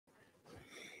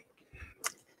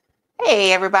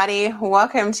Hey, everybody.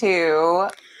 Welcome to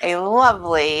a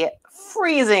lovely,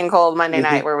 freezing cold Monday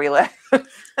night where we live.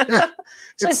 Yeah,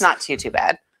 So it's not too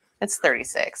bad. It's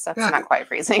 36. That's not quite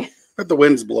freezing. But the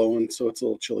wind's blowing, so it's a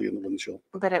little chilly in the wind chill.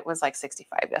 But it was like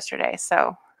 65 yesterday.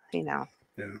 So, Yeah.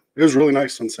 It was really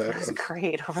nice on Saturday. It was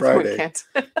great over Friday.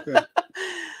 the weekend.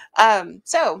 Yeah.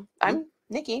 So I'm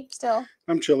Nikki still.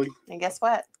 I'm Chilly. And guess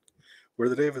what? We're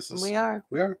the Davises. We are.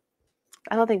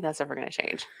 I don't think that's ever going to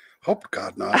change. Hope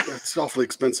God not. It's awfully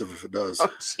expensive if it does. Oh,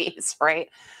 jeez, right?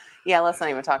 Yeah, let's not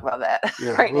even talk about that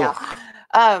Yeah,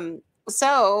 now.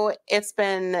 So it's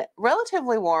been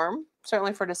relatively warm,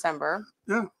 certainly for December.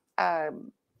 Yeah.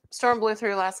 Storm blew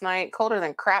through last night, colder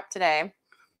than crap today.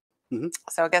 Mm-hmm.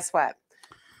 So guess what?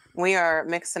 We are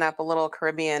mixing up a little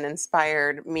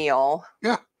Caribbean-inspired meal.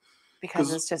 Yeah.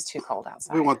 Because it's just too cold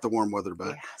outside. We want the warm weather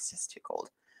back. Yeah, it's just too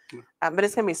cold. Yeah. But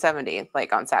it's going to be 70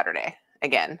 like on Saturday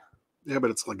again. Yeah,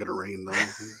 but it's not going to rain though.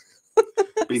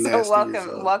 Be nasty.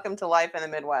 So welcome to life in the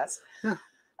Midwest.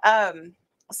 Yeah.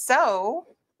 So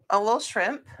a little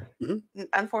shrimp,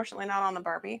 unfortunately not on the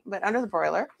Barbie, but under the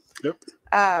broiler. Yep.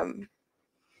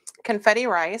 Confetti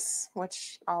rice,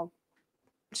 which I'll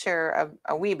share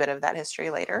a wee bit of that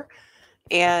history later.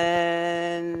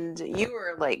 And you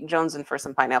were like jonesing for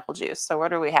some pineapple juice. So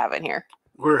what are we having here?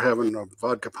 We're having a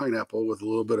vodka pineapple with a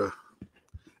little bit of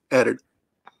added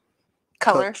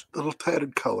color. A little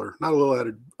added color. Not a little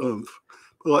added oomph.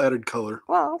 A little added color.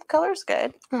 Well, color's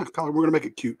good. Yeah, color. We're going to make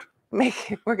it cute.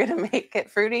 We're going to make it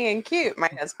fruity and cute,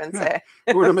 my husband said.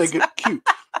 We're going to make it cute.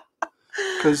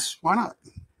 Because why not?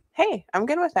 Hey, I'm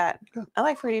good with that. Yeah. I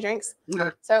like fruity drinks. Okay.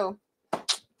 So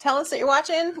tell us that you're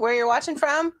watching, where you're watching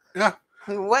from. Yeah.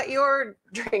 And what you're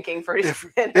drinking for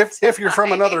if you're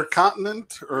from another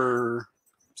continent or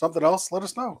something else, let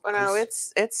us know. Well, no,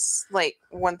 it's like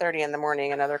 1:30 in the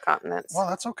morning in other continents. Well,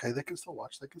 that's okay. They can still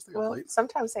watch. They can stay up late.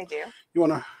 Sometimes they do. You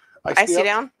want to ice you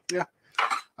down? Yeah.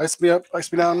 Ice me up.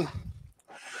 Ice me down.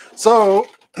 So,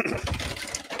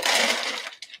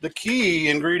 the key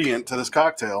ingredient to this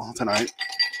cocktail tonight.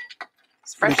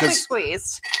 It's freshly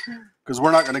squeezed. Because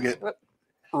we're not going to get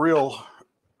real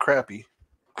crappy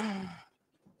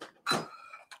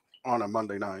on a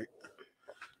Monday night.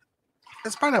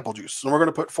 It's pineapple juice. And we're going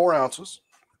to put 4 ounces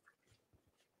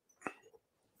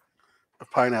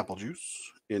of pineapple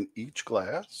juice in each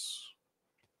glass.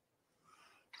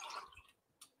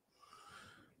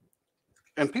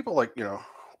 And people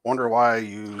wonder why I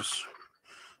use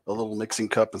a little mixing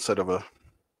cup instead of a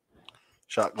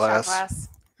shot glass.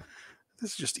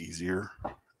 This is just easier.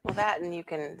 Well, that and you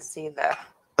can see the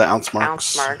ounce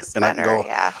marks. And better,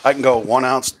 I can go 1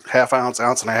 ounce, half ounce,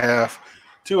 ounce and a half,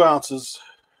 2 ounces,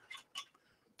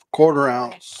 quarter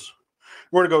ounce.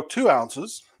 We're going to go 2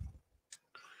 ounces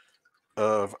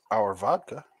of our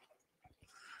vodka.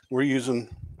 We're using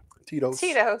Tito's.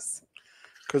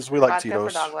 Because we like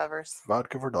Tito's. Vodka for dog lovers.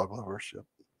 Vodka for dog lovers, yep.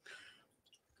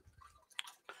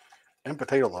 And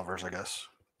potato lovers, I guess.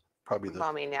 Probably Well,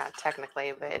 I mean, yeah,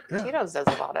 technically, but Tito's does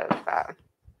a lot of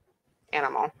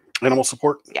animal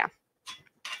support. Yeah.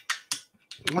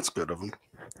 That's good of them.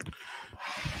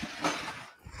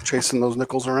 Chasing those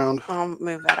nickels around. I'll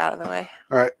move that out of the way.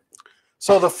 All right.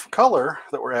 So the color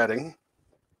that we're adding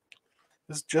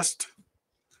is just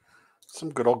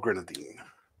some good old grenadine.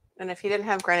 And if you didn't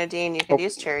have grenadine, you could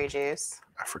use cherry juice.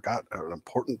 I forgot an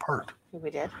important part. We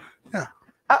did? Yeah.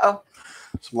 Uh-oh.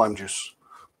 Some lime juice.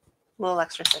 A little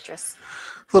extra citrus.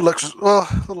 A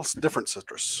little different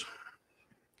citrus.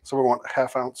 So we want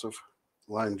 1/2 ounce of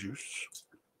lime juice.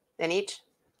 In each?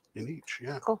 In each,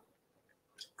 yeah. Cool.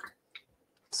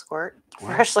 Squirt.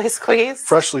 Wow. Freshly squeezed?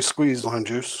 Freshly squeezed lime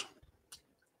juice.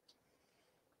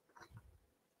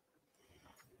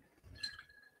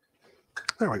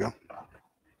 There we go.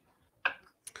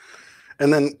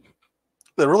 And then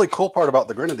the really cool part about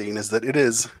the grenadine is that it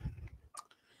is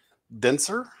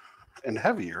denser and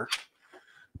heavier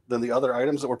than the other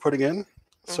items that we're putting in.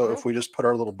 So if we just put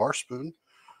our little bar spoon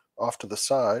off to the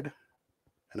side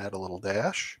and add a little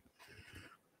dash.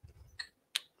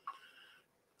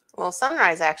 A little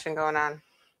sunrise action going on.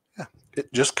 Yeah,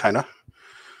 it just kind of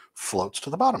floats to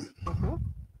the bottom.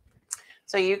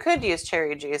 So you could use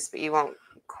cherry juice, but you won't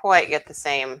quite get the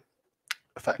same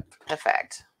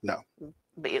effect. No.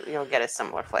 But you'll get a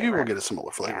similar flavor. You will get a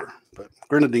similar flavor. But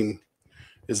grenadine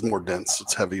is more dense.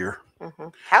 It's heavier.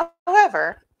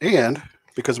 However. And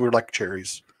because we like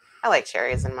cherries. I like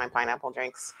cherries in my pineapple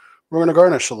drinks. We're going to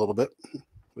garnish a little bit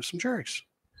with some cherries.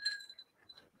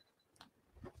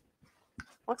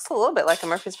 Looks a little bit like a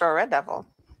Murfreesboro Red Devil.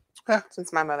 Yeah.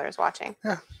 Since my mother is watching.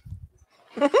 Yeah.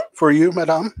 For you,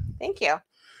 madame. Thank you.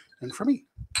 And for me.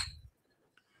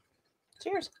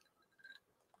 Cheers.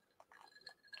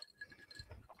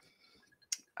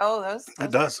 Oh, those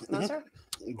it does. Those are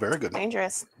very good.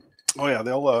 Dangerous. Oh yeah,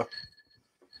 they'll.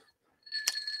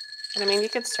 I mean, you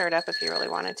could stir it up if you really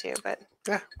wanted to, but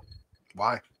yeah.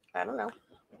 Why? I don't know.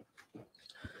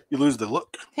 You lose the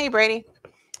look. Hey, Brady.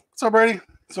 So Brady,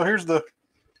 so here's the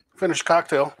finished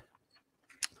cocktail.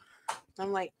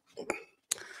 I'm like.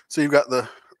 So you've got the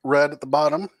red at the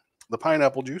bottom, the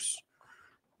pineapple juice,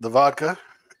 the vodka,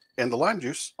 and the lime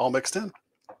juice all mixed in.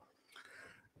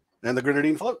 And the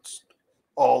grenadine floats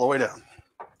all the way down.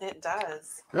 It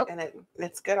does. Yep. And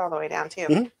it's good all the way down, too.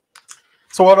 Mm-hmm.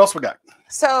 So what else we got?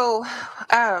 So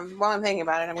while I'm thinking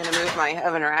about it, I'm going to move my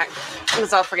oven rack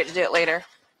because I'll forget to do it later.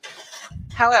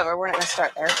 However, we're not going to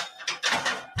start there.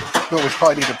 Well, we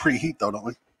probably need to preheat, though, don't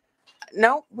we?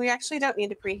 No, we actually don't need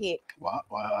to preheat.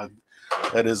 Wow.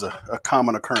 That is a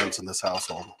common occurrence in this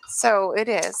household. So it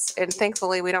is. And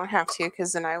thankfully, we don't have to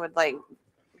because then I would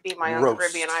be my own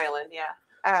Caribbean island.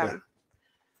 Yeah.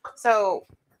 So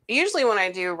usually when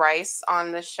I do rice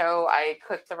on the show, I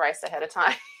cook the rice ahead of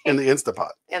time. In the Instant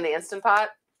Pot. In the Instant Pot.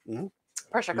 Mm-hmm.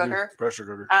 Pressure cooker. Pressure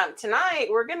cooker. Tonight,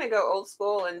 we're going to go old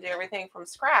school and do everything from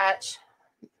scratch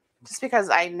just because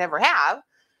I never have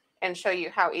and show you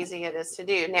how easy it is to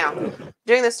do. Now,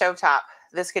 doing the stovetop,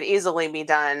 this could easily be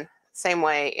done same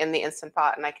way in the Instant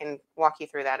Pot, and I can walk you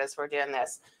through that as we're doing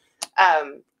this.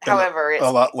 However, it's a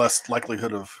lot less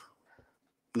likelihood of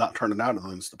not turning out in the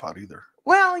Instant Pot either.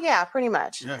 Well, yeah, pretty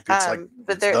much. Yeah,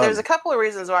 but there's a couple of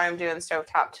reasons why I'm doing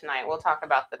stovetop tonight. We'll talk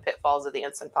about the pitfalls of the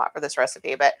Instant Pot for this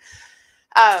recipe. But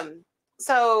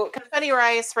so confetti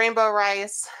rice, rainbow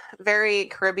rice, very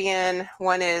Caribbean.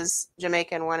 One is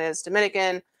Jamaican, one is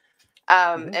Dominican.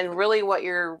 And really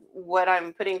what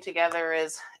I'm putting together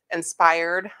is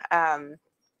inspired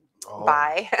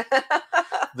by.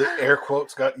 The air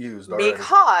quotes got used already.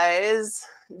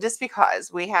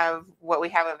 Because we have what we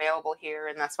have available here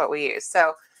and that's what we use.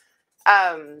 So,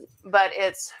 but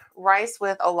it's rice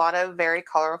with a lot of very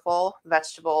colorful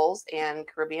vegetables and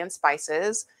Caribbean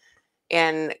spices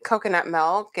and coconut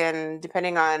milk. And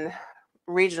depending on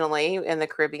regionally in the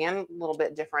Caribbean, a little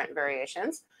bit different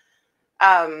variations.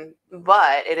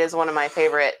 But it is one of my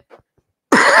favorite.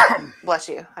 Bless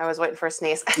you. I was waiting for a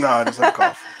sneeze. No, I just had a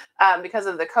cough. Because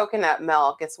of the coconut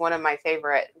milk, it's one of my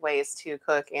favorite ways to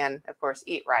cook and, of course,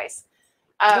 eat rice.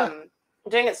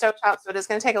 Doing it stovetop, so it is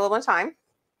going to take a little bit of time.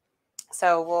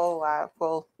 So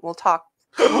we'll talk.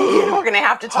 We're going to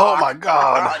have to talk. Oh my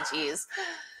God! Oh jeez.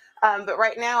 But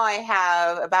right now I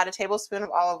have about a tablespoon of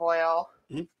olive oil.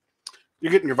 Mm-hmm.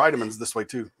 You're getting your vitamins this way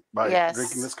too by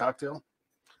drinking this cocktail.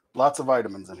 Lots of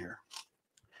vitamins in here.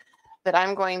 That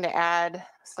I'm going to add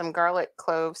some garlic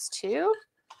cloves to.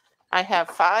 I have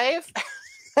 5.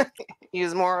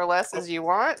 Use more or less as you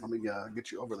want. Let me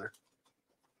get you over there.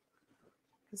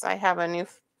 Because I have a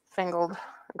newfangled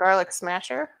garlic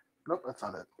smasher. Nope, that's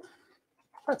not it.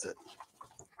 That's it.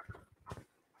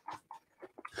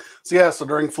 So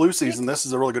during flu season, this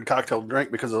is a really good cocktail to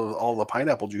drink because of all the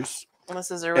pineapple juice. And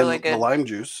this is a really good the lime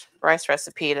juice rice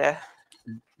recipe to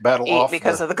battle off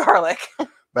because of the garlic.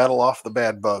 Battle off the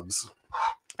bad bugs.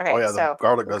 Okay, so the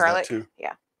garlic does that too.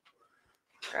 Yeah.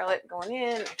 Garlic going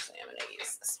in. Actually, I'm going to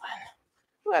use this one.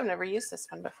 Oh, I've never used this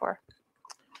one before.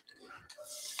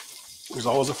 There's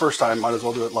always a first time. Might as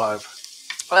well do it live.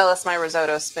 Well, it's my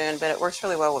risotto spoon, but it works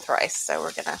really well with rice. So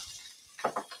we're going to.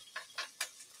 All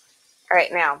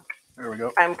right, now. There we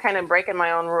go. I'm kind of breaking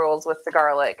my own rules with the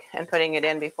garlic and putting it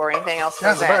in before anything else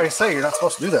goes in. Yeah, I was about to say, you're not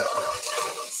supposed to do that.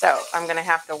 So I'm going to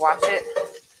have to watch it.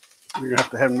 You're going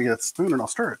to have me get a spoon and I'll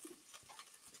stir it.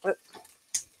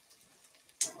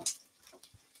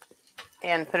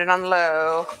 And put it on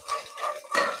low.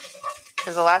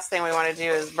 Because the last thing we want to do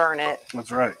is burn it.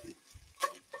 That's right.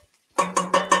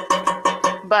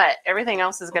 But everything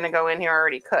else is going to go in here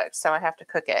already cooked. So I have to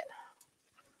cook it.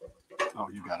 Oh,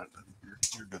 you got it.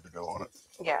 You're good to go on it.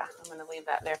 Yeah, I'm going to leave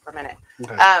that there for a minute.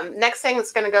 Okay. Next thing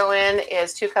that's going to go in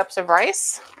is 2 cups of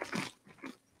rice.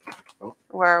 Oh.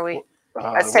 Where are we?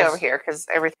 Let's stay over here because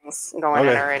everything's going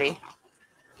in already.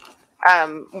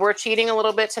 We're cheating a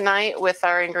little bit tonight with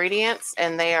our ingredients,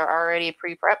 and they are already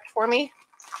pre-prepped for me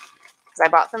because I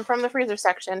bought them from the freezer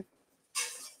section.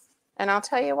 And I'll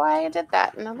tell you why I did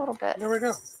that in a little bit. There we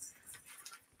go.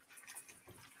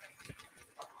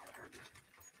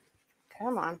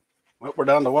 Come on. Well, we're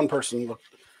down to one person.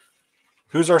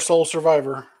 Who's our sole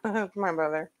survivor? My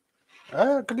mother.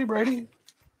 Could be Brady.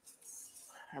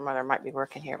 Her mother might be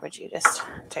working here. Would you just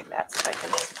take that so I can...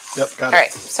 Yep, got it. All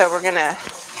right, so we're going to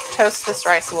toast this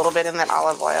rice a little bit in that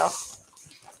olive oil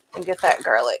and get that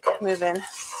garlic moving.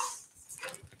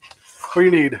 What do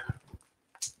you need?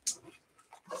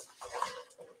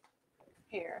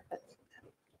 Here, but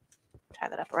tie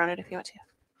that up around it if you want to.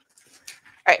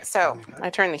 right, so I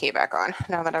turned the heat back on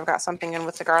now that I've got something in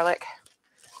with the garlic.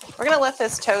 We're going to let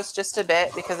this toast just a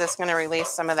bit because it's going to release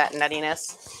some of that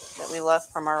nuttiness that we love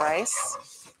from our rice.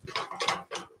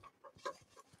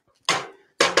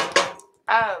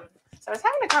 So I was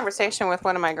having a conversation with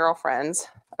one of my girlfriends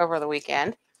over the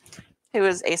weekend who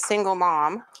is a single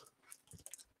mom.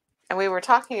 And we were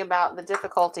talking about the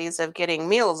difficulties of getting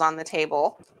meals on the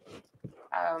table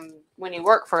when you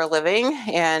work for a living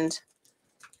and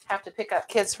have to pick up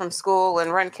kids from school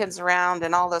and run kids around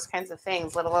and all those kinds of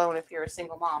things, let alone if you're a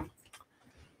single mom.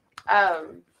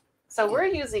 So we're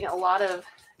using a lot of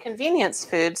convenience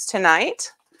foods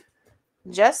tonight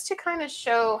just to kind of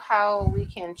show how we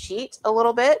can cheat a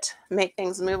little bit, make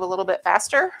things move a little bit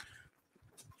faster.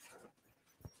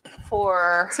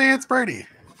 See, it's Brady.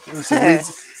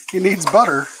 He needs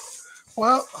butter.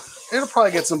 Well, it'll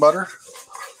probably get some butter.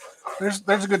 There's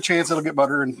a good chance it'll get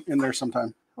butter in there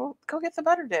sometime. Well, go get the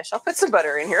butter dish. I'll put some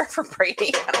butter in here for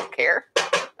Brady. I don't care.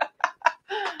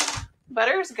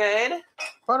 Butter's good.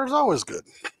 Butter's always good.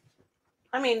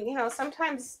 I mean,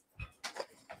 sometimes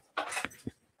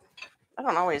I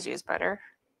don't always use butter.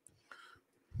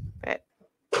 But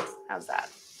how's that?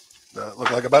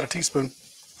 Look like about a teaspoon.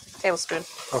 Tablespoon.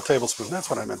 Oh, tablespoon. That's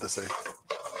what I meant to say.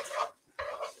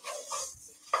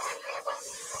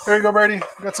 There you go, Brady.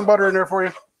 Got some butter in there for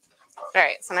you. All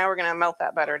right, so now we're going to melt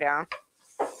that butter down.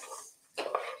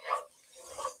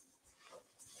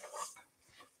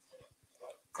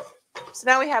 So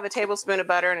now we have a tablespoon of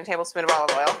butter and a tablespoon of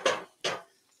olive oil.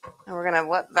 And we're going to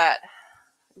let that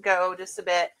go just a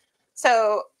bit.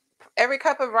 So every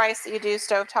cup of rice that you do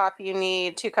stovetop, you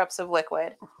need 2 cups of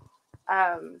liquid.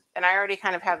 And I already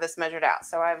kind of have this measured out.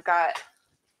 So I've got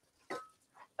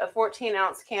a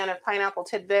 14-ounce can of pineapple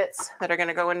tidbits that are going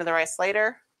to go into the rice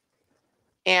later.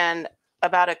 And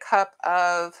about a cup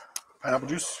of pineapple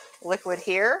juice liquid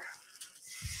here.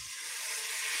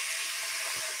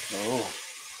 Oh.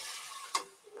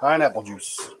 Pineapple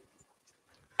juice.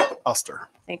 I'll stir.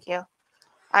 Thank you.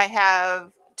 I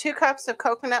have 2 cups of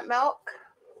coconut milk.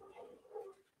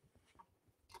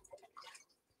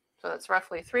 So that's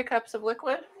roughly 3 cups of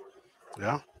liquid.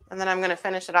 Yeah. And then I'm going to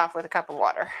finish it off with a cup of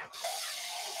water.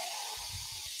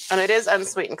 And it is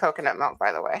unsweetened coconut milk,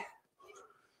 by the way.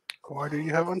 Why do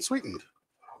you have unsweetened?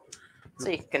 So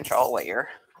you can control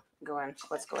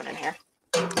what's going in here.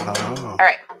 Oh. All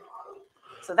right.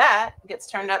 So that gets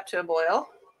turned up to a boil.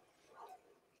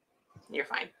 You're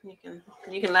fine.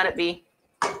 You can let it be.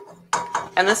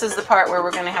 And this is the part where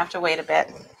we're going to have to wait a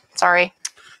bit. Sorry.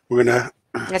 We're going to...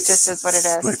 It just is what it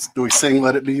is. Do we sing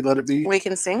Let It Be, Let It Be? We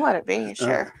can sing Let It Be,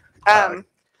 sure.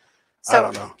 So I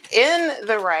don't know. In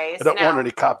the rice... I don't want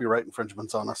any copyright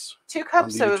infringements on us. 2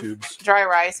 cups of dry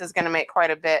rice is going to make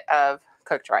quite a bit of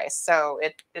cooked rice. So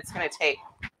it's going to take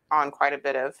on quite a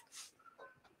bit of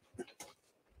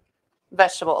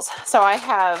vegetables. So I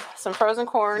have some frozen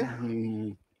corn.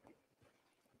 Mm-hmm.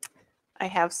 I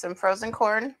have some frozen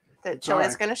corn that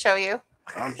Chili's going to show you.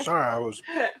 I'm sorry, I was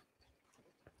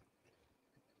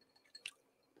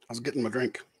getting my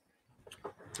drink.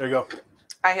 There you go.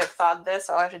 I have thawed this.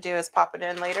 All I have to do is pop it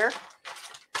in later.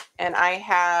 And I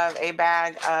have a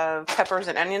bag of peppers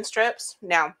and onion strips.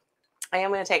 Now, I am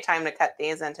going to take time to cut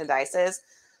these into dices.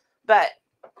 But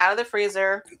out of the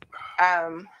freezer,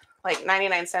 like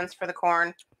 99 cents for the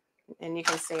corn. And you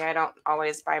can see I don't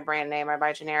always buy brand name. I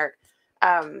buy generic.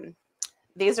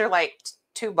 These are like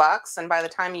 $2. And by the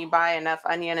time you buy enough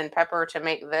onion and pepper to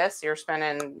make this, you're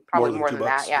spending probably more than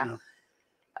that. Yeah.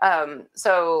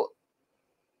 So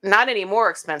not any more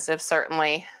expensive,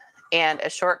 certainly, and a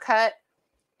shortcut.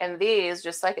 And these,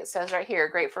 just like it says right here,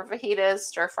 great for fajitas,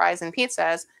 stir fries, and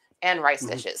pizzas, and rice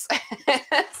dishes.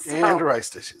 And rice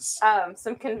dishes.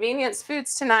 Some convenience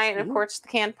foods tonight, and of course the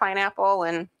canned pineapple,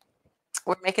 and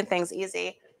we're making things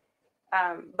easy.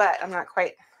 But I'm not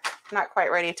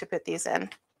quite ready to put these in.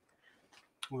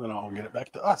 Well, then I'll get it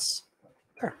back to us.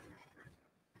 There.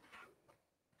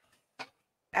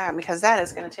 Because that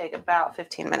is going to take about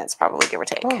 15 minutes, probably, give or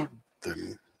take. Oh,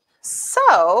 then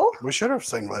so we should have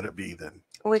sang Let It Be then.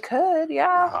 We could,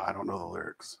 yeah. I don't know the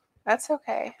lyrics. That's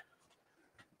okay.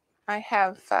 I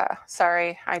have,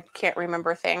 sorry, I can't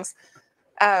remember things.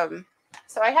 So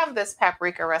I have this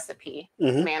paprika recipe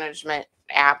management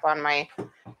app on my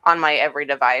every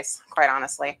device, quite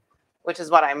honestly, which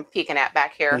is what I'm peeking at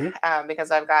back here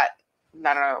because I've got,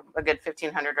 I don't know, a good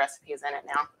 1,500 recipes in it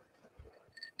now.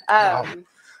 Wow.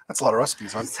 That's a lot of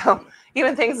recipes, huh? So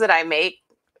even things that I make,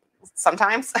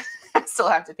 sometimes I still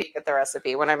have to peek at the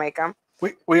recipe when I make them.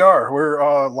 We are.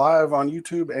 We're live on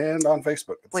YouTube and on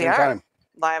Facebook at the same time.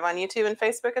 Live on YouTube and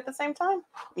Facebook at the same time.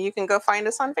 You can go find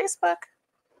us on Facebook.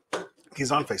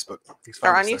 He's on Facebook. He's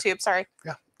or on YouTube. Sorry.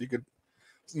 Yeah, you could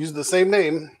use the same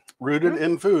name, Rooted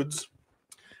in Foods,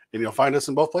 and you'll find us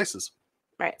in both places.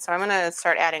 Right. So I'm going to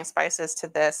start adding spices to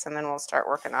this, and then we'll start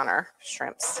working on our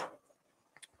shrimps.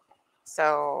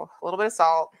 So a little bit of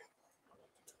salt.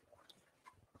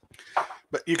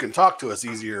 But you can talk to us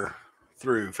easier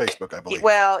through Facebook, I believe.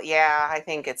 Well, yeah, I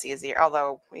think it's easier.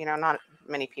 Although, not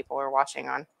many people are watching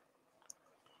on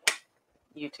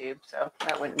YouTube, so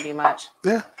that wouldn't be much.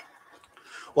 Yeah.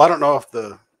 Well, I don't know if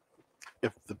the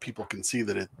people can see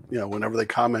that it, whenever they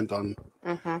comment on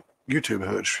YouTube,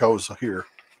 it shows here.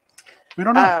 We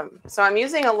don't know. So I'm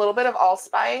using a little bit of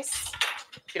allspice.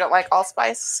 If you don't like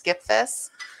allspice, skip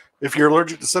this. If you're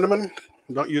allergic to cinnamon,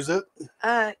 don't use it.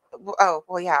 Oh,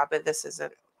 well, yeah, but this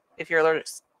isn't. If you're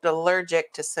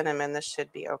allergic to cinnamon, this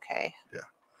should be okay. Yeah.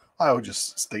 I was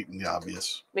just stating the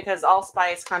obvious. Because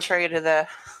allspice, contrary to the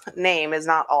name, is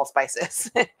not all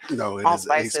spices. No, it is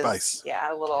a spice.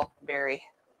 Yeah, a little berry.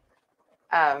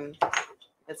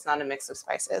 It's not a mix of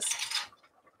spices.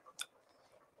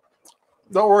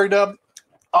 Don't worry, Deb.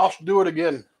 I'll do it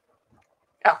again.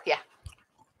 Oh, yeah.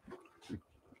 And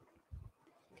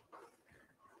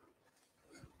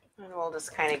we'll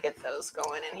just kind of get those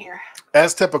going in here.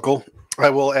 As typical, I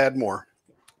will add more.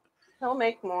 He'll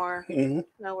make more.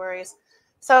 No worries.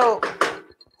 So,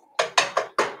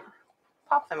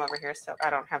 pop them over here so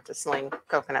I don't have to sling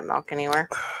coconut milk anywhere.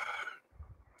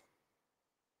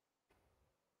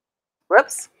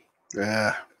 Whoops.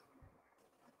 Yeah.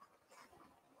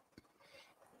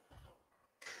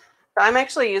 So I'm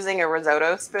actually using a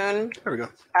risotto spoon. There we go.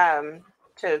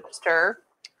 To stir,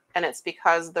 and it's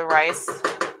because the rice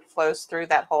flows through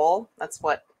that hole. That's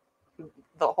what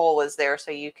the hole is there,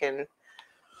 so you can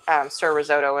stir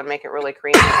risotto and make it really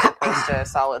creamy as opposed to a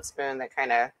solid spoon that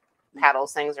kind of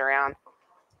paddles things around.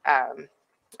 I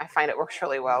find it works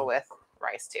really well with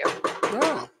rice too.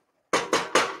 Oh. All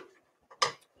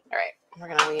right, we're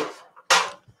gonna leave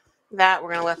that.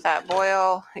 We're gonna let that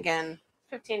boil again,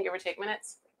 15 give or take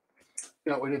minutes.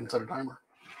 No, we didn't set a timer.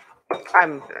 I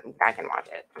can watch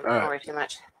it. Don't worry too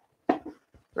much.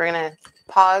 We're gonna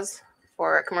pause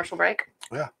for a commercial break.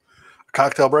 Yeah, a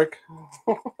cocktail break.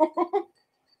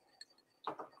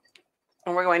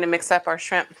 And we're going to mix up our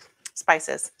shrimp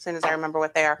spices as soon as I remember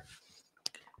what they are.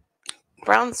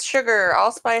 Brown sugar,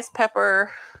 allspice,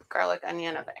 pepper, garlic,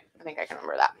 onion. Okay, I think I can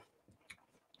remember that.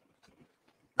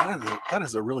 That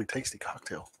is a really tasty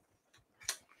cocktail.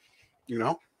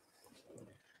 It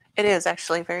is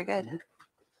actually very good.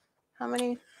 How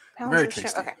many pounds Very of shrimp?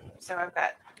 tasty. Okay, so I've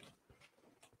got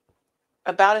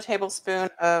about a tablespoon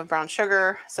of brown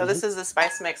sugar. So this is the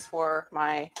spice mix for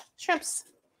my shrimps.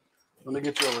 Let me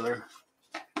get you over there.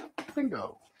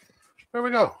 Bingo. There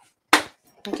we go.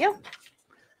 Thank you.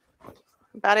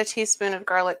 About a teaspoon of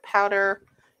garlic powder.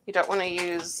 You don't want to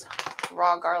use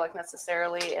raw garlic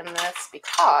necessarily in this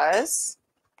because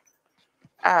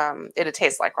it'll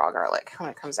taste like raw garlic when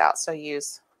it comes out. So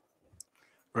use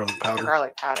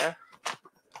garlic powder.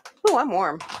 Oh, I'm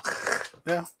warm.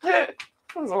 Yeah. That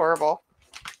was horrible.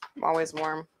 I'm always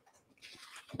warm.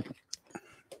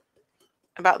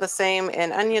 About the same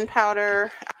in onion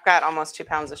powder. I've got almost 2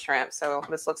 pounds of shrimp, so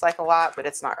this looks like a lot, but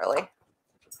it's not really.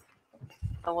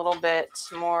 A little bit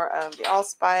more of the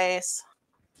allspice.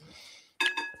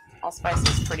 Allspice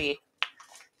is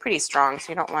pretty strong,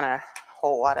 so you don't want a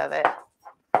whole lot of it.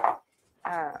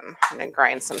 I'm going to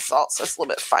grind some salt so it's a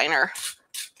little bit finer.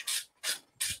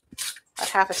 About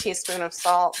half a teaspoon of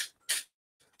salt,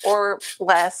 or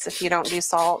less if you don't do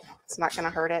salt. It's not going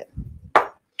to hurt it.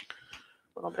 A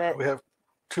little bit. We have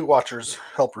 2 watchers,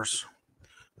 helpers,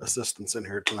 assistants in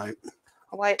here tonight.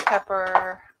 White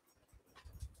pepper.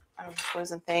 I'm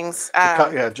losing things.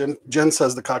 Jen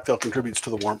says the cocktail contributes to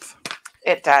the warmth.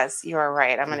 It does. You are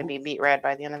right. I'm going to be beet red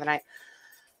by the end of the night.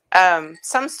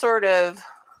 Some sort of...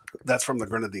 That's from the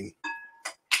grenadine.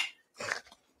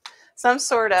 Some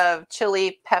sort of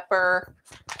chili pepper,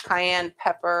 cayenne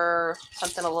pepper,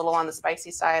 something a little on the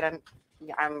spicy side.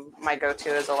 My go-to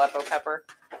is Aleppo pepper.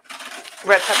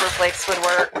 Red pepper flakes would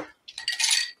work.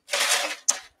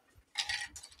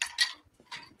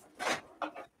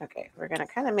 Okay, we're going to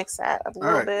kind of mix that up a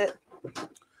little bit.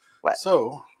 What?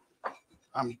 So,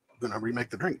 I'm going to remake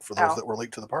the drink for those that were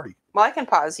late to the party. Well, I can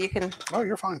pause. You can... Oh,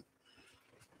 you're fine.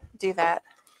 Do that.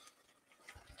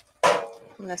 I'm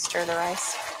going to stir the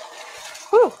rice.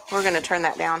 Whew, we're going to turn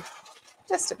that down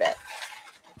just a bit.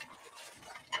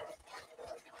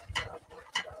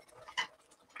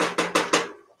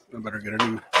 I better get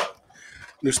a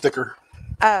new sticker.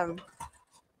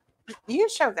 You can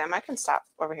show them. I can stop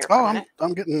over here for a minute.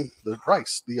 I'm getting the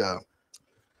rice, the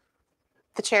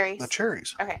cherries. The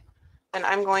cherries. Okay. Then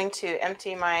I'm going to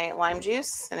empty my lime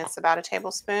juice, and it's about a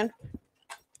tablespoon.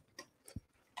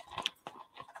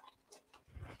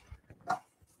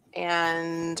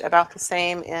 And about the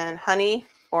same in honey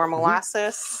or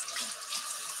molasses.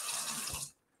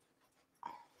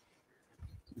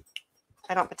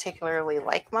 I don't particularly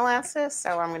like molasses,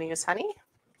 so I'm going to use honey.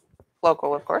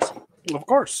 Local, of course. Of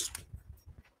course.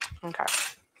 Okay.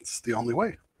 It's the only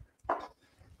way.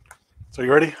 So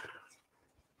you ready?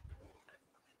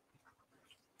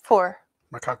 For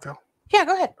my cocktail? Yeah,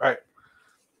 go ahead. All right.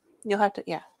 You'll have to,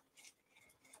 yeah.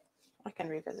 I can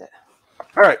revisit.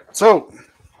 All right. So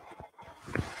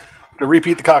to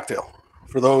repeat the cocktail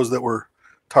for those that were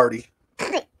tardy.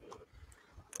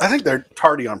 I think they're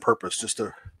tardy on purpose just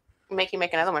to make you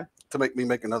make another one. To make me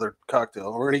make another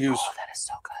cocktail. We're going to use that is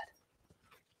so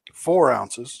good. 4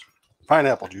 ounces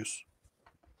pineapple juice.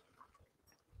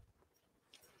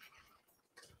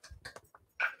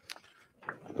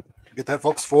 Get that,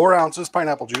 folks? 4 ounces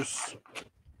pineapple juice.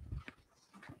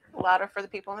 Louder for the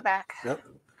people in the back. Yep.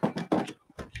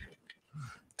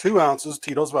 2 ounces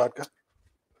Tito's vodka.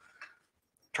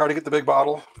 Try to get the big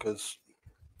bottle because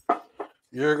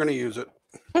you're going to use it.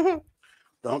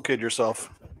 Don't kid yourself.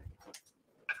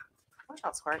 Watch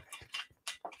out, Squirt.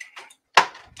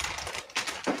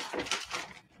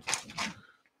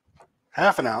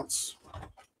 Half an ounce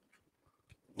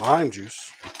lime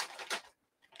juice.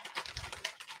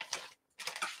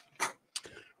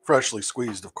 Freshly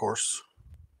squeezed, of course.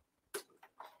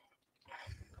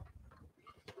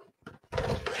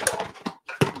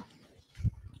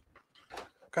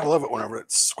 Gotta love it whenever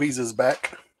it squeezes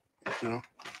back, you know.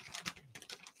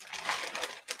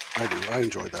 I do. I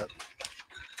enjoy that.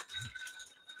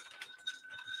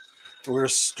 We're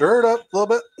stirred up a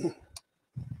little bit.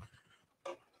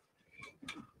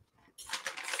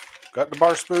 Got the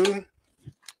bar spoon.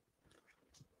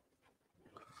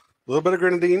 A little bit of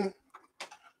grenadine.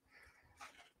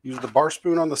 Use the bar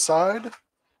spoon on the side.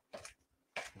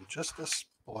 And just a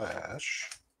splash.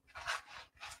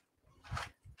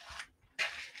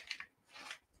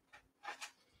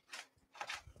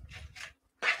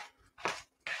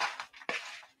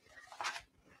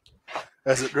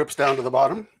 As it drips down to the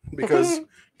bottom, because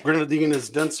grenadine is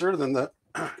denser than the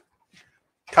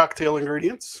cocktail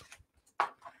ingredients.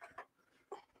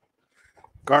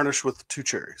 Garnish with 2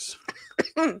 cherries.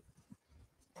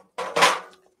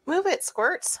 Move it,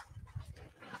 Squirts.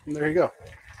 And there you go.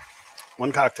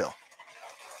 1 cocktail.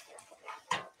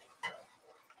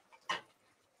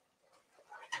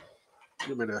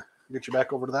 You want me to get you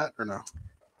back over to that or no?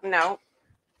 No.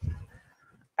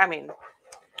 I mean...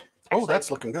 Actually,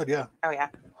 that's looking good, yeah. Oh, yeah.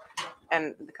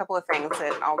 And a couple of things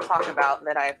that I'll talk about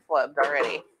that I flubbed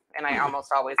already. And I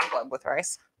almost always flub with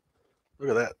rice. Look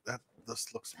at that.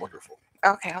 This looks wonderful.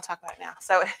 Okay, I'll talk about it now.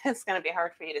 So it's going to be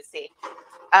hard for you to see.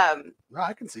 No,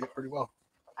 I can see it pretty well.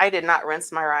 I did not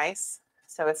rinse my rice.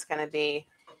 So it's going to be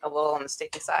a little on the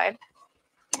sticky side.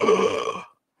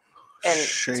 And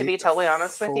to be totally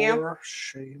honest with you,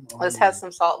 this has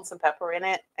some salt and some pepper in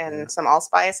it and some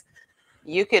allspice.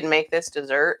 You could make this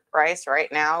dessert rice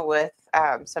right now with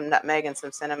some nutmeg and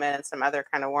some cinnamon and some other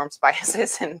kind of warm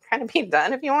spices and kind of be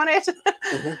done if you wanted.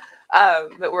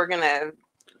 But we're going to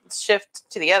shift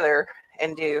to the other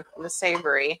and do the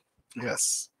savory.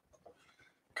 Yes.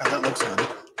 God, that looks good.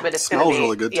 But it smells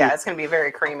really good, too. Yeah, it's going to be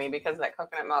very creamy because of that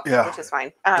coconut milk, which is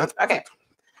fine. Okay.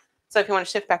 So if you want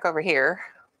to shift back over here.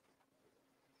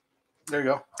 There you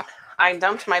go. I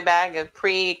dumped my bag of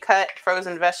pre-cut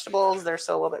frozen vegetables. They're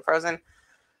still a little bit frozen.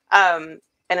 And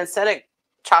instead of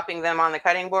chopping them on the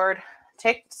cutting board,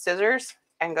 take scissors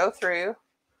and go through.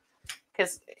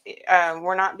 Because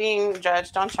we're not being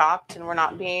judged on chopped and we're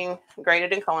not being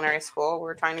graded in culinary school.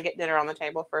 We're trying to get dinner on the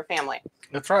table for a family.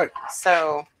 That's right.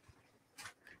 So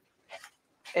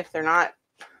if they're not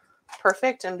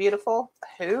perfect and beautiful,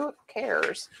 who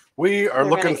cares? We are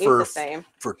looking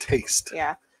for taste.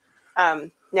 Yeah.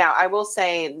 Now, I will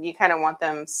say you kind of want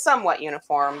them somewhat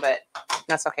uniform, but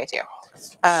that's okay too.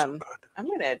 I'm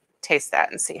going to taste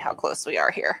that and see how close we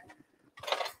are here.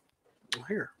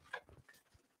 Here.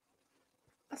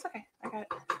 That's okay. I got it.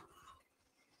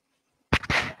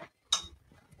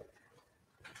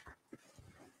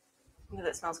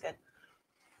 It smells good.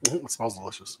 It smells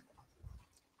delicious.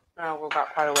 Oh, we've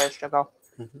got quite a ways to go.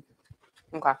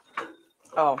 Okay.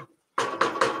 Oh,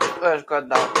 it was good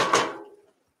though.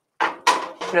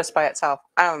 Just by itself.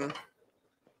 I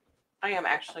am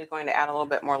actually going to add a little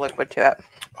bit more liquid to it.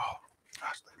 Oh,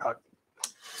 gosh, thank God.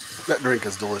 That drink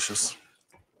is delicious.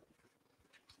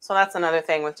 So that's another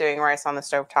thing with doing rice on the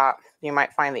stovetop. You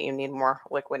might find that you need more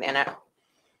liquid in it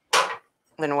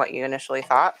than what you initially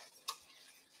thought.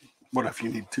 What if you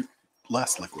need too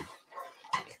less liquid?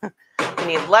 You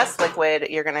need less liquid.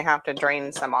 You're going to have to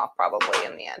drain some off probably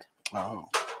in the end. Oh.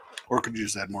 Or could you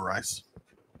just add more rice?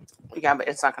 Yeah, but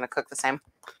it's not going to cook the same.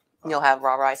 You'll have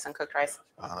raw rice and cooked rice.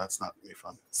 That's not going to be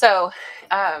fun. So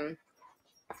I'm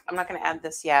not going to add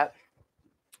this yet.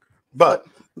 But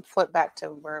flip back to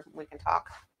where we can talk.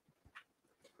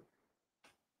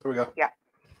 There we go. Yeah.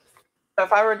 So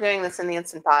if I were doing this in the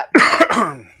Instant Pot,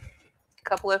 a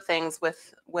couple of things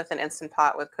with an Instant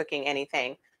Pot with cooking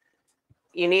anything.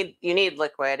 You need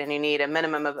liquid, and you need a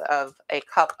minimum of a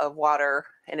cup of water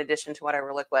in addition to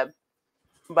whatever liquid.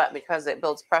 But because it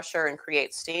builds pressure and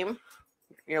creates steam,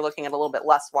 you're looking at a little bit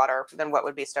less water than what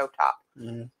would be stovetop.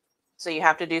 Mm-hmm. So you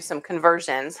have to do some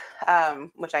conversions,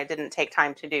 which I didn't take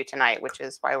time to do tonight, which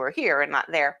is why we're here and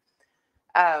not there.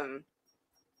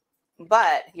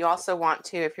 But you also want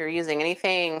to, if you're using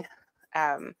anything,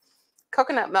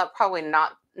 coconut milk, probably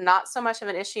not so much of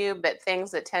an issue, but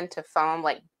things that tend to foam,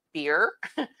 like beer,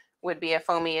 would be a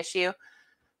foamy issue.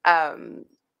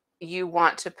 You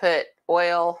want to put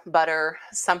oil, butter,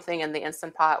 something in the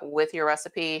Instant Pot with your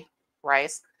recipe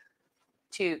rice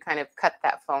to kind of cut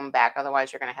that foam back.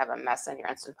 Otherwise, you're going to have a mess in your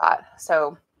Instant Pot.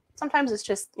 So sometimes it's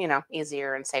just,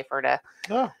 easier and safer to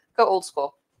go old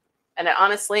school. And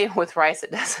honestly, with rice,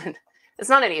 it's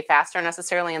not any faster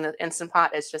necessarily in the Instant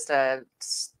Pot. It's just a,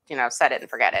 set it and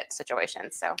forget it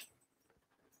situation. So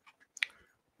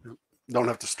don't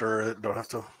have to stir it. Don't have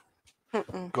to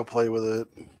go play with it.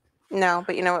 No,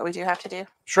 but you know what we do have to do?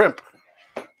 Shrimp.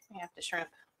 We have to shrimp.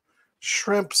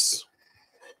 Shrimps.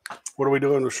 What are we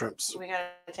doing with shrimps? We got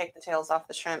to take the tails off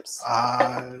the shrimps.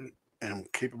 I am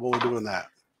capable of doing that.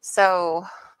 So.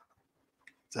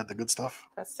 Is that the good stuff?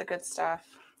 That's the good stuff.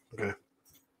 Okay.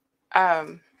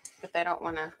 But they don't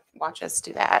want to watch us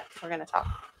do that. We're going to talk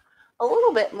a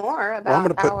little bit more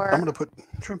about I'm going to put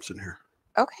shrimps in here.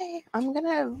 Okay.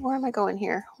 Where am I going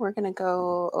here? We're going to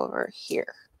go over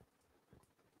here.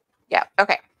 Yeah.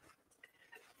 Okay.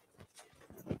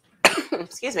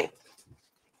 Excuse me.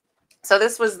 So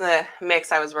this was the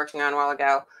mix I was working on a while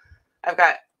ago. I've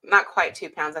got not quite 2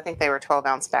 pounds. I think they were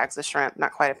 12-ounce bags of shrimp,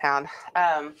 not quite a pound.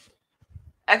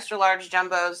 Extra large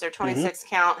jumbos, they're 26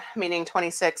 count, meaning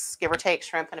 26, give or take,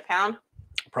 shrimp in a pound.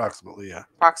 Approximately, yeah.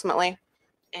 Approximately.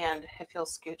 And if you'll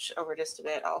scooch over just a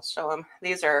bit, I'll show them.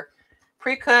 These are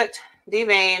pre-cooked,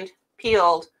 deveined,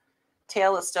 peeled.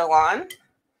 Tail is still on.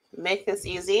 Make this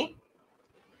easy.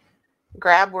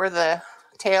 Grab where the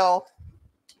tail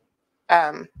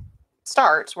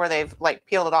starts, where they've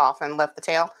peeled it off and left the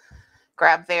tail.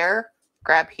 Grab there,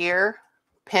 grab here,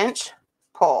 pinch,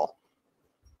 pull.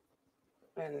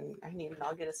 And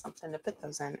I'll get us something to put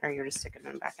those in, or you're just sticking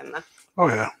them back in the. Oh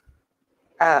yeah.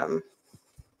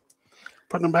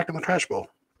 Putting them back in the trash bowl.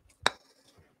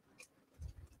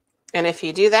 And if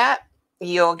you do that,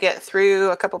 you'll get through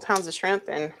a couple pounds of shrimp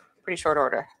in pretty short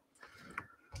order,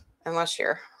 unless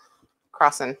you're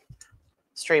crossing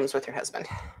streams with your husband.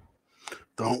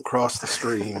 Don't cross the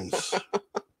streams.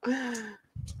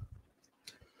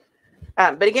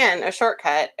 But again, a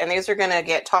shortcut, and these are going to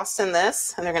get tossed in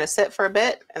this, and they're going to sit for a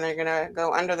bit, and they're going to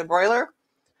go under the broiler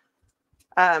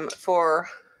for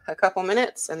a couple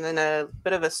minutes, and then a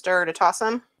bit of a stir to toss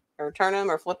them, or turn them,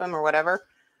 or flip them, or whatever.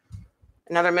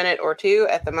 Another minute or two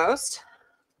at the most,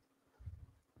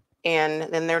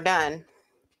 and then they're done.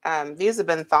 These have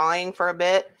been thawing for a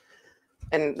bit,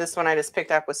 and this one I just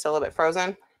picked up was still a bit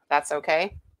frozen. That's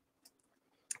okay.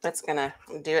 It's going to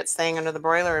do its thing under the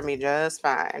broiler and be just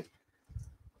fine.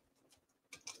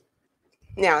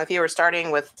 Now, if you were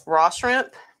starting with raw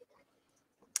shrimp,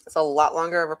 it's a lot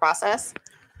longer of a process,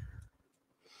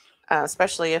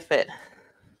 especially if they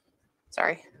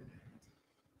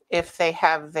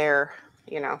have their,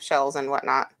 shells and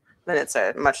whatnot, then it's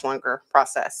a much longer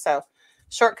process. So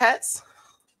shortcuts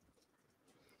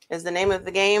is the name of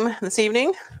the game this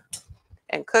evening.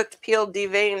 And cooked, peeled,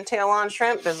 deveined, tail-on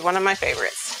shrimp is one of my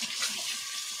favorites.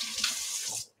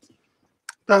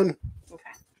 Done. Okay.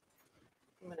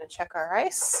 I'm going to check our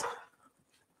rice.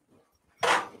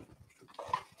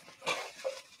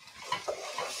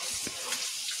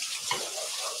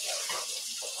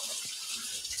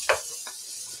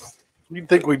 You'd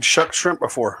think we'd shuck shrimp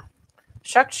before.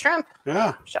 Shucked shrimp?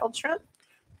 Yeah. Shelled shrimp?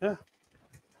 Yeah.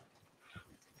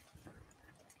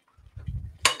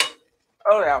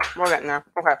 Oh, yeah. We're getting there.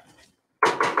 Okay.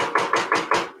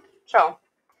 So,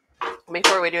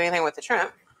 before we do anything with the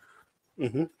shrimp,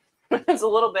 it's a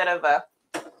little bit of a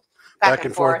back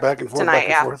and forth tonight,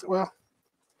 back and forth. Well,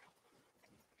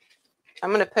 I'm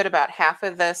going to put about half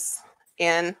of this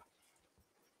in.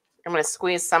 I'm going to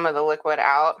squeeze some of the liquid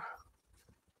out.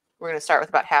 We're going to start with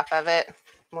about half of it.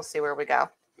 We'll see where we go.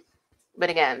 But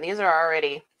again, these are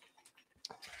already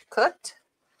cooked.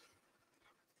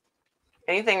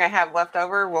 Anything I have left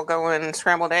over will go in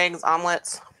scrambled eggs,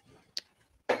 omelets,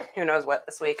 who knows what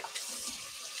this week.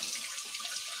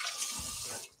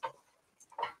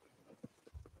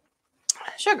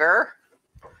 Sugar.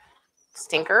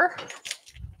 Stinker.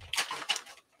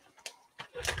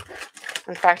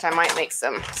 In fact, I might make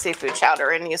some seafood chowder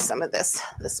and use some of this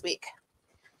week.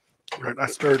 Right, I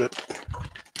stirred it.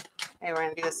 Okay, we're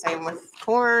going to do the same with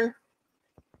corn.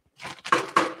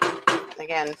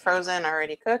 Again, frozen,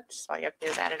 already cooked. So all you have to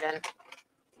do is add it in.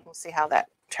 We'll see how that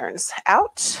turns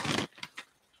out.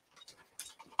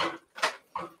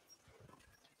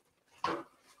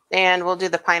 And we'll do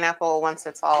the pineapple once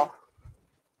it's all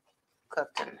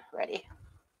cooked and ready.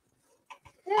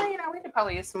 Yeah, you know, we could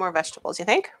probably use some more vegetables, you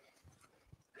think?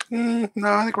 No,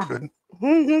 I think we're good.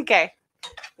 Okay.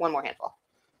 One more handful.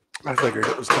 I figured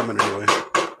it was coming anyway.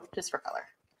 Just for color.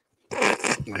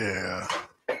 Yeah.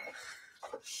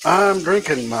 I'm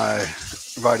drinking my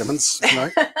vitamins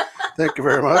tonight. Thank you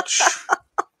very much.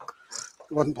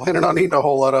 Wasn't planning on eating a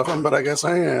whole lot of them, but I guess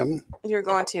I am. You're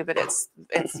going to, but it's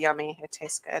yummy. It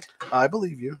tastes good. I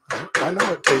believe you. I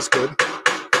know it tastes good.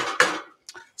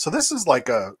 So this is like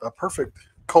a perfect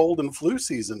cold and flu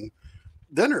season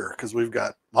dinner because we've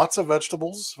got lots of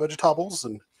vegetables,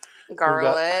 and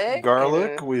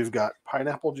garlic. We've got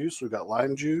pineapple juice. We've got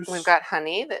lime juice. We've got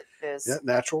honey that is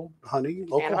natural honey,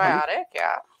 local antibiotic. Honey.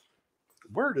 Yeah.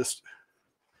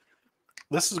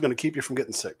 This is going to keep you from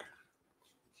getting sick.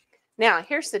 Now,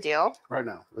 here's the deal. Right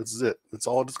now. This is it. That's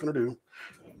all it's going to do.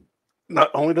 Not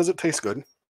only does it taste good.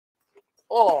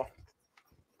 Oh,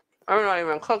 I'm not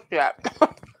even cooked yet.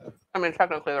 I mean,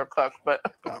 technically they're cooked, but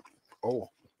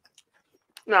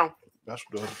no. That's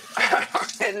good.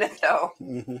 No.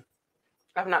 Mm-hmm.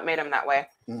 I've not made them that way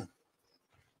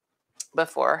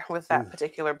before with that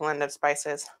particular blend of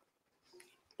spices.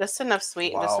 Just enough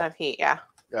sweet and just enough heat. Yeah.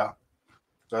 Yeah.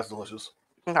 That's delicious.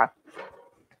 Okay.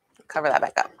 Cover that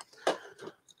back up.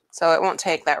 So it won't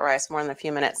take that rice more than a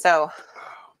few minutes. So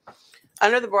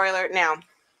under the broiler. Now,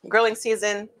 grilling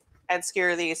season, I'd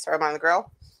skewer these, throw them on the grill,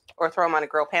 or throw them on a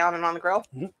grill pan and on the grill.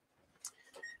 Mm-hmm.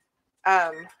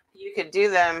 You could do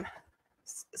them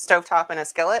stovetop in a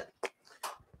skillet.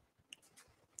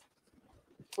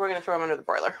 We're going to throw them under the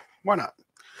broiler. Why not?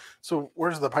 So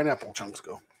where's the pineapple chunks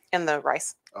go? In the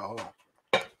rice. Oh.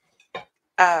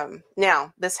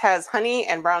 Now, this has honey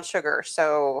and brown sugar,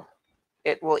 so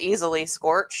it will easily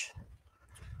scorch.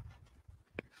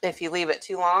 If you leave it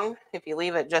too long, if you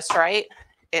leave it just right,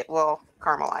 it will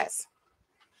caramelize.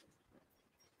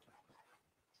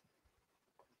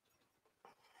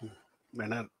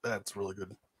 Man, that's really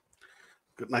good.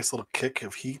 Good, nice little kick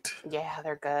of heat. Yeah,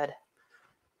 they're good.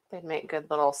 They'd make good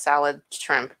little salad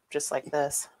shrimp, just like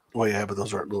this. Well, yeah, but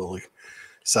those aren't really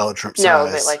salad shrimp size.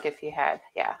 No, but like if you had,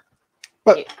 yeah.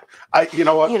 But you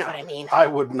know what? You know what I mean. I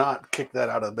would not kick that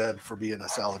out of bed for being a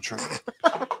salad shrimp.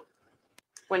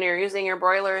 When you're using your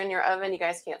broiler in your oven, you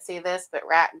guys can't see this, but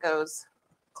rack goes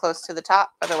close to the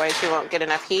top. Otherwise, you won't get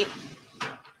enough heat.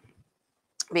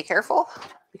 Be careful,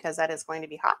 because that is going to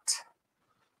be hot.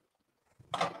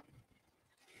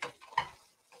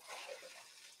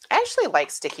 I actually like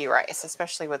sticky rice,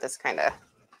 especially with this kind of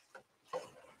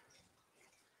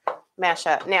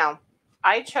mashup. Now,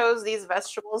 I chose these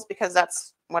vegetables because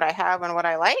that's what I have and what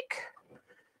I like.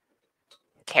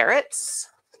 Carrots,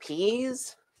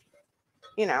 peas,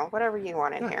 you know, whatever you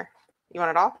want in here. You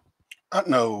want it all?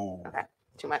 No. Okay,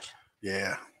 too much.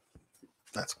 Yeah,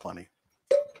 that's plenty.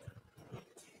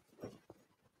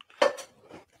 All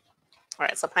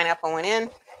right, so pineapple went in.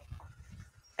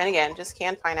 And again, just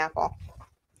canned pineapple.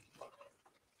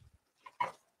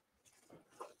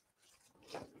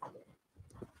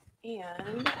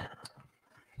 And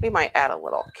we might add a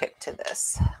little kick to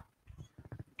this.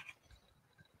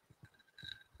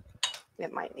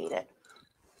 It might need it.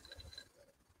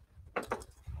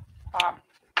 Pop.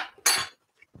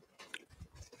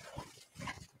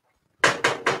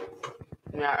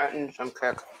 Yeah, it needs some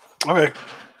kick. Okay.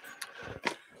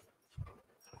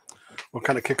 What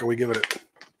kind of kick are we giving it?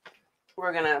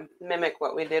 We're going to mimic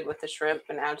what we did with the shrimp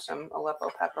and add some Aleppo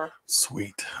pepper.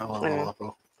 Sweet. I love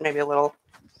Aleppo. Maybe a little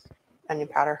onion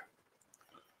powder.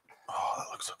 Oh, that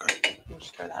looks so good. We'll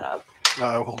stir that up.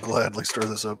 I will gladly stir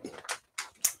this up.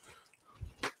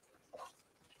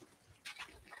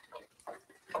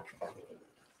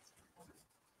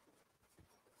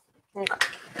 Okay.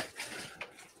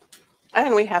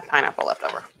 And we have pineapple left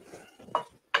over.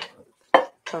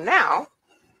 So now,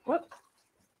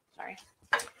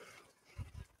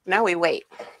 now we wait.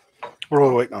 What are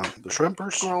we waiting on? The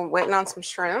shrimpers? We're waiting on some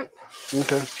shrimp.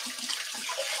 Okay.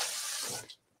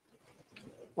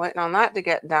 Waiting on that to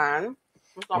get done.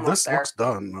 It's Well, almost this there. looks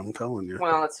done. I'm telling you.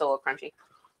 Well, it's still a little crunchy.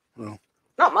 Well.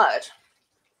 Not much.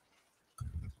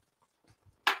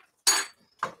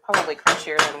 Probably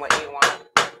crunchier than what you want,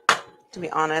 to be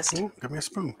honest. Ooh, give me a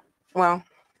spoon. Well,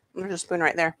 there's a spoon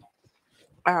right there.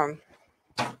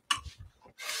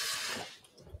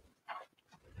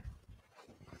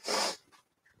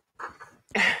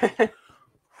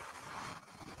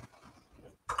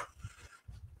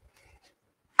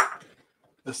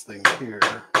 This thing here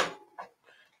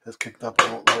has kicked up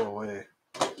and won't go away.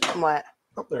 What?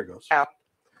 Oh, there it goes. Oh.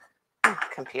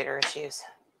 Computer issues.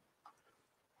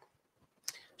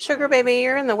 Sugar baby,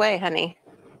 you're in the way, honey.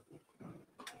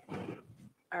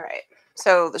 All right.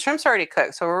 So the shrimp's already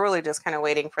cooked, so we're really just kind of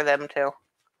waiting for them to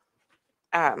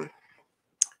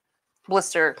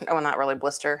blister. Oh, not really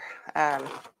blister.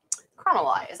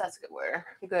 Caramelize. That's a good word.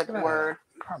 Good word.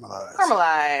 Caramelize.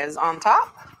 Caramelize on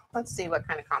top. Let's see what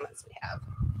kind of comments we have.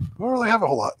 We don't really have a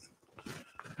whole lot.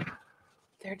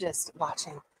 They're just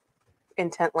watching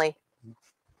intently.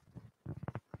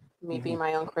 Me be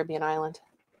my own Caribbean island.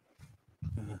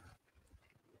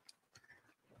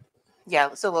 Yeah,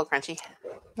 it's still a little crunchy.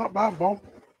 Not bad, Bo.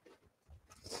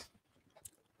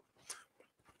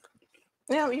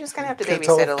 Yeah, you just kind of have to Can't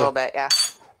tell babysit if a little bit, yeah.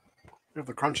 If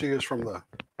the crunchy is from the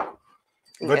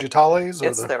vegetales or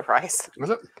It's the rice. Is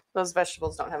it? Those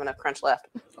vegetables don't have enough crunch left.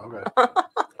 Okay.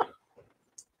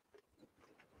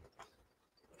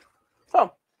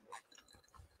 So,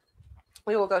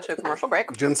 we will go to a commercial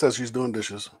break. Jen says she's doing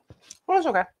dishes. Oh, it's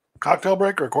okay. Cocktail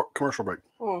break or commercial break?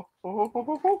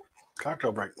 Mm-hmm.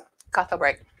 Cocktail break. Cocktail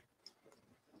break.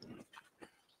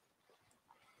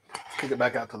 Kick it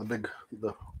back out to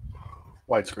the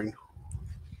widescreen.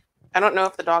 I don't know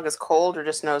if the dog is cold or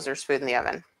just knows there's food in the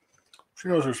oven. She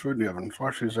knows there's food in the oven. That's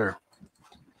why she's there.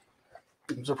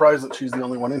 I'm surprised that she's the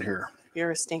only one in here.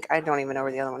 You're a stink. I don't even know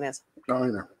where the other one is. Not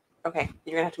either. Okay,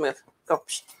 you're going to have to move. Go.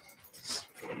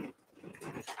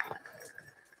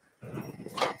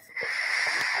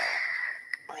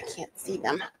 I can't see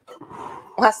them.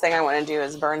 Last thing I want to do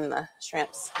is burn the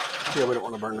shrimps. Yeah, we don't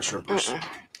want to burn the shrimpers.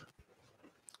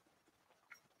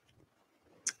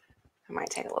 It might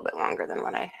take a little bit longer than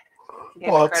what I gave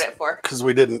it credit for. Because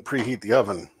we didn't preheat the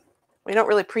oven. We don't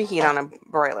really preheat on a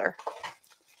broiler.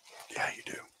 Yeah, you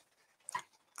do.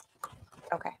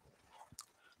 Okay.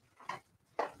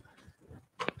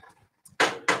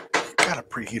 You gotta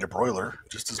preheat a broiler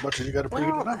just as much as you gotta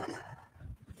preheat an oven.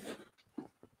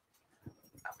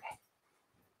 Okay.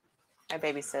 I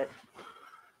babysit.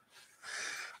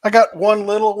 I got one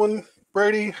little one,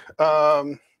 Brady.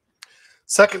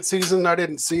 Second season, I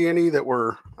didn't see any that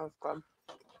were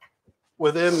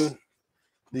within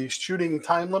the shooting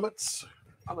time limits.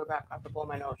 I'll go back. I have to blow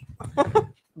my nose.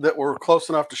 That were close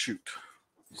enough to shoot.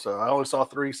 So I only saw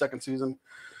 3 second season.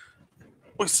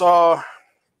 We saw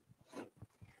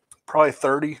probably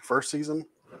 30 first season.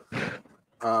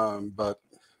 But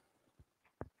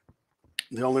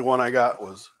the only one I got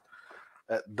was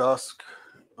at dusk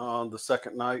on the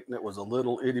second night, and it was a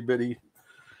little itty bitty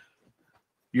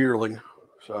yearling.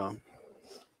 So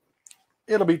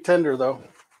it'll be tender though.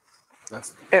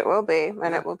 It will be,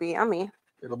 and it will be yummy.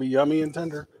 It'll be yummy and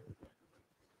tender.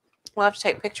 We'll have to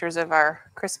take pictures of our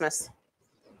Christmas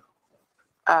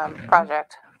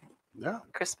project. Yeah.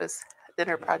 Christmas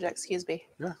dinner project, excuse me.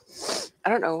 Yeah. I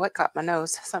don't know what caught my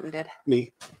nose. Something did.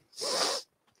 Me.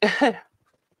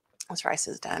 This rice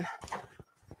is done.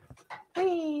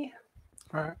 Whee.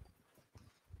 All right.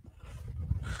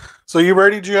 So you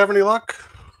ready? Do you have any luck?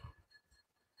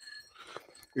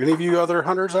 Any of you other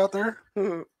hunters out there?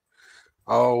 Mm-hmm.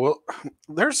 Oh, well,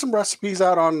 there's some recipes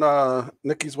out on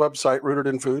Nikki's website,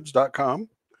 rootedinfoods.com.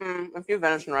 A few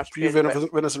venison recipes. A few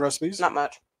venison recipes. Not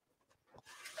much.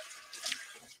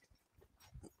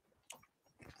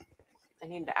 I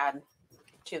need to add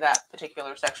to that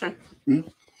particular section. Mm-hmm.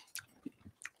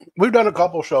 We've done a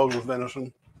couple shows with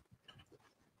venison.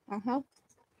 Mm-hmm.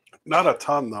 Not a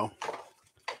ton, though.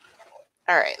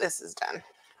 All right, this is done.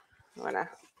 I'm going to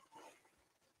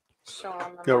show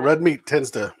them. You know, red meat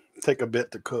tends to take a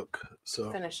bit to cook,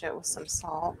 so finish it with some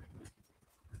salt.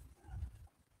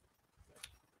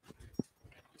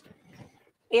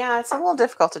 Yeah, it's a little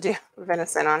difficult to do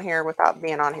venison on here without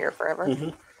being on here forever.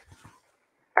 Mm-hmm.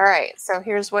 All right, so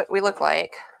here's what we look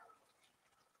like.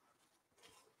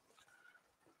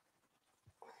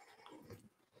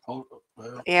 Oh,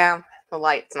 well. Yeah, the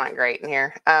light's not great in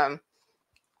here.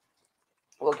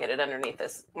 We'll get it underneath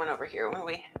this one over here when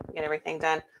we get everything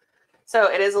done. So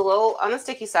it is a little on the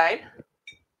sticky side.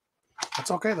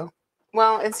 That's okay though.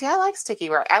 Well, and see, I like sticky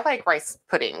rice. I like rice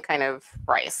pudding kind of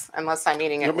rice, unless I'm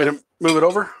eating You it want me with to move it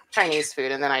over? Chinese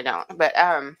food, and then I don't. But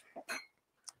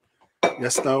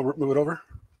Yes, no, move it over.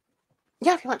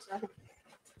 yeah, if you want to.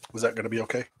 Was that going to be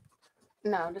okay?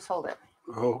 No, just hold it.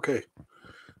 Oh, okay.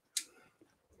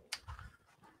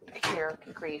 Here,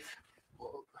 good grief.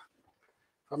 Well,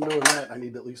 if I'm doing that, I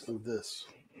need to at least move this.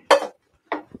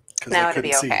 Now it'll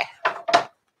be okay.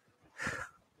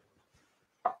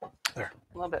 There.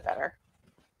 A little bit better.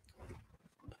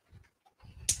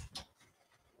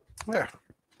 There.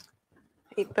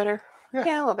 Eat better? Yeah.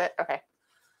 Yeah, a little bit. Okay.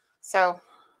 So,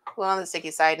 a little on the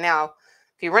sticky side. Now,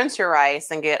 if you rinse your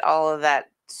rice and get all of that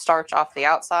starch off the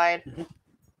outside,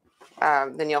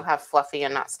 then you'll have fluffy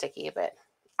and not sticky. But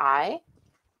I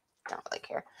don't really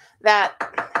care. That,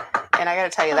 and I got to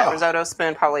tell you, that risotto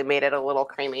spoon probably made it a little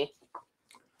creamy,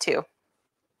 too.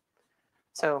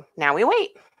 So, now we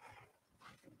wait.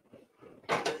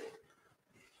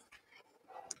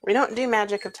 We don't do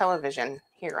magic of television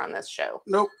here on this show.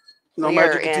 Nope. No we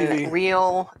magic are of in TV.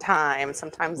 Real time.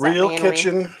 Sometimes Real that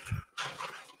kitchen.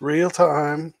 Real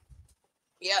time.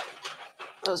 Yep.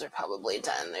 Those are probably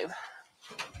done. They've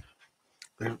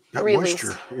got released.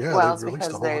 Moisture. Yeah, well, they've released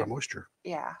a whole lot of moisture.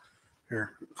 Yeah.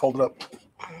 Here, hold it up.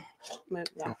 Yeah.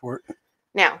 Go for it.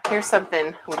 Now, here's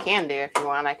something we can do if you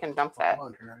want. I can dump that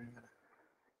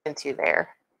into there.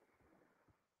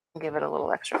 Give it a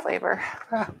little extra flavor.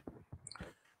 All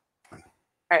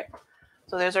right.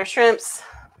 So there's our shrimps.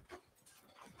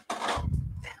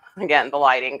 Again, the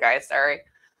lighting, guys. Sorry.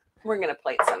 We're going to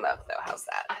plate some up, though. How's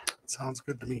that? Sounds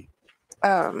good to me.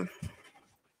 How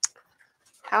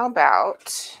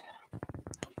about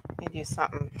we do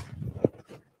something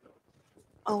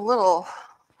a little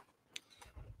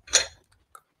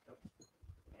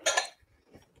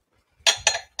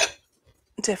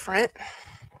different.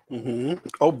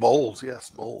 Oh, bowls. Yes,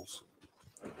 bowls.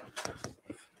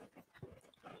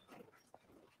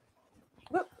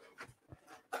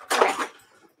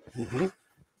 Okay.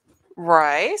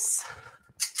 Rice.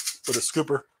 With a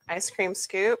scooper. Ice cream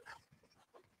scoop.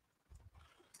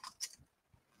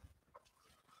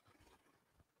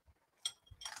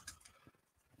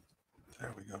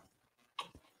 There we go.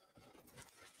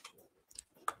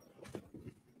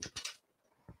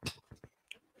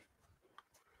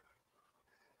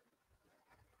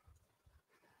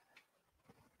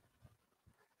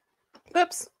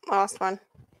 Oops, lost one.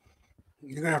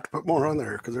 You're going to have to put more on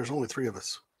there because there's only 3 of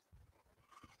us.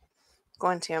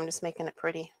 Going to. I'm just making it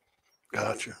pretty.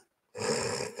 Gotcha.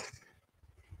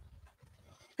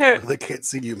 They can't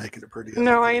see you making it pretty.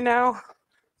 No, I know.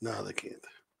 No, they can't.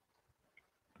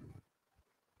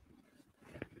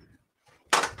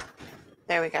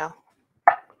 There we go.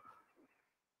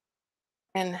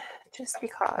 And just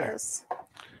because.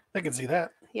 They can see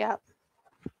that. Yep.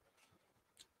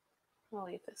 I'll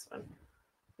leave this one. I'm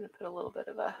going to put a little bit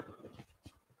of a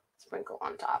sprinkle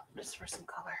on top just for some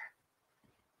color.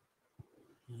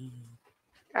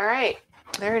 All right.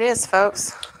 There it is,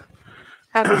 folks.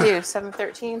 How'd we do?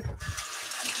 7:13?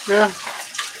 Yeah.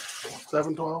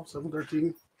 7:12,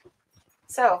 7:13.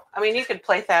 So, I mean, you could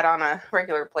plate that on a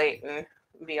regular plate and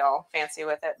be all fancy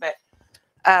with it, but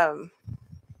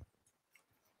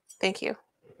thank you.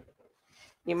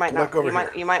 You might not.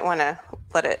 You might want to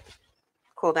let it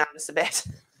cool down just a bit.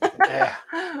 Yeah.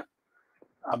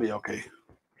 I'll be okay.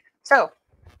 So,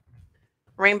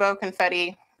 rainbow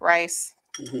confetti rice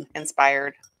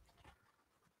inspired.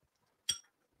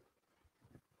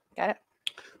 Got it?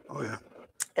 Oh, yeah.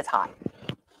 It's hot.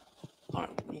 You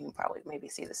can probably maybe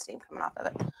see the steam coming off of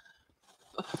it.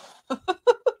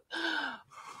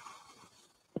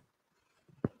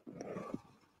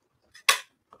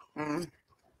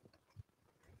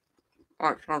 Oh,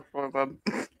 it smells really good.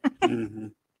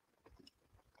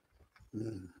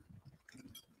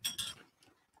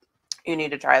 You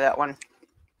need to try that one.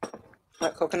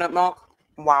 That coconut milk.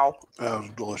 Wow. That was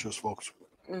delicious, folks.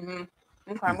 Okay,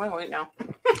 I'm going to wait now.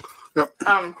 Yep.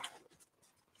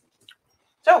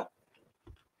 So,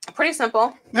 pretty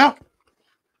simple. Yeah.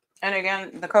 And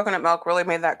again, the coconut milk really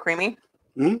made that creamy.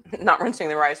 Not rinsing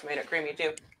the rice made it creamy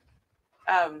too.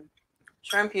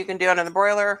 Shrimp you can do under the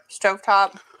broiler,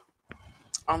 stovetop,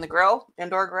 on the grill,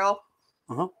 indoor grill.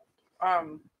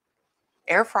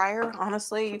 Air fryer,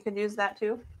 honestly, you could use that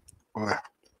too. Oh, yeah.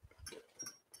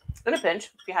 In a pinch,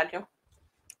 if you had to.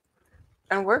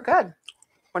 And we're good.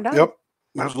 We're done. Yep.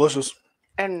 That's delicious.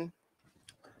 And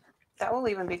that will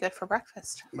even be good for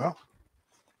breakfast. Well,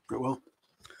 it will.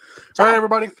 All right,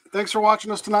 everybody. Thanks for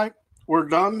watching us tonight. We're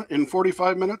done in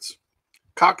 45 minutes.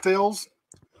 Cocktails.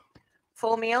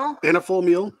 Full meal. And a full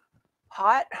meal.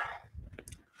 Hot.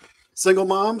 Single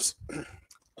moms.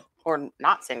 or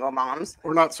not single moms.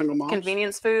 Or not single moms.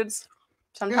 Convenience foods.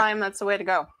 Sometimes that's the way to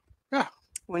go. Yeah.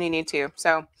 When you need to.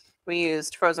 So we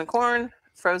used frozen corn,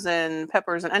 frozen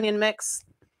peppers and onion mix,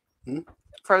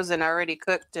 frozen already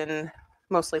cooked and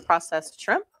mostly processed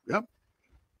shrimp. Yep.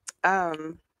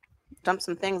 Dumped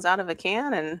some things out of a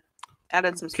can and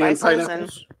added some Canned spices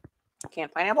pineapples. and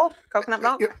canned pineapple, coconut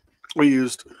milk. Yep. We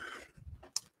used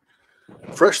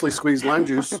freshly squeezed lime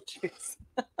juice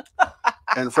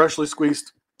and freshly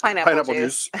squeezed pineapple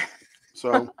juice.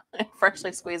 So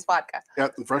freshly squeezed vodka. Yeah,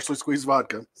 and freshly squeezed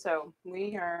vodka. So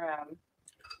we are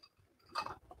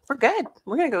we're good.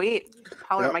 We're gonna go eat.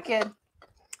 Holler at my kid.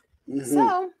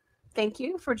 So thank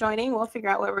you for joining. We'll figure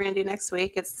out what we're gonna do next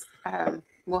week. It's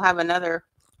we'll have another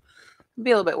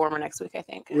be a little bit warmer next week, I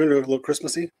think. We're gonna do a little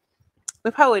Christmassy.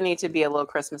 We probably need to be a little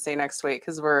Christmassy next week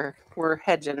because we're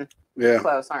hedging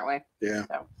close, aren't we? Yeah.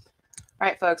 So, all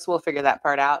right, folks, we'll figure that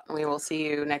part out. We will see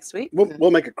you next week.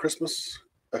 We'll make a Christmas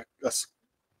a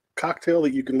cocktail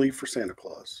that you can leave for Santa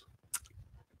Claus.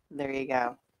 There you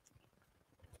go.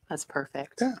 That's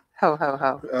perfect. Yeah. Ho, ho,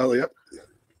 ho. Oh, yep.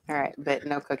 All right, but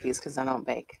no cookies because I don't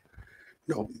bake.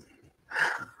 No.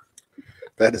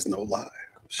 That is no lie.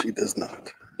 She does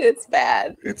not. It's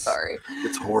bad. Sorry.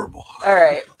 It's horrible. All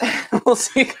right. We'll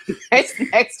see you guys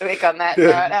next week on that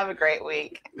note. Have a great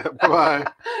week. Bye-bye.